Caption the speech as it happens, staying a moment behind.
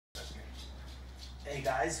Hey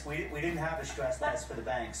guys, we didn't have a stress test for the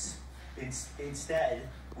banks. Instead,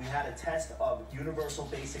 we had a test of universal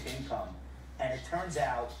basic income. And it turns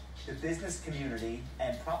out the business community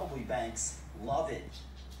and probably banks love it.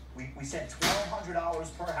 We sent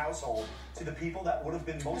 $1,200 per household to the people that would have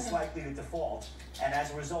been most likely to default. And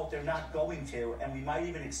as a result, they're not going to. And we might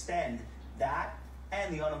even extend that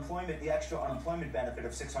and the extra unemployment benefit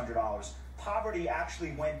of $600. Poverty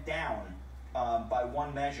actually went down by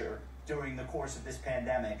one measure during the course of this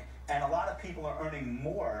pandemic, and a lot of people are earning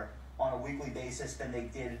more on a weekly basis than they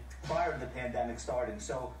did prior to the pandemic starting.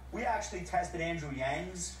 So we actually tested Andrew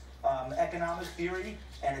Yang's economic theory,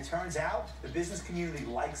 and it turns out the business community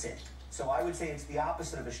likes it. So I would say it's the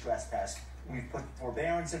opposite of a stress test. We've put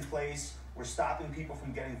forbearance in place. We're stopping people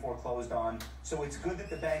from getting foreclosed on. So it's good that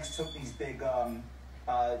the banks took these big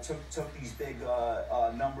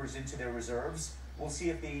numbers into their reserves. We'll see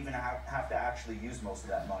if they even have to actually use most of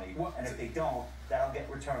that money. And if they don't, that'll get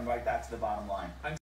returned right back to the bottom line.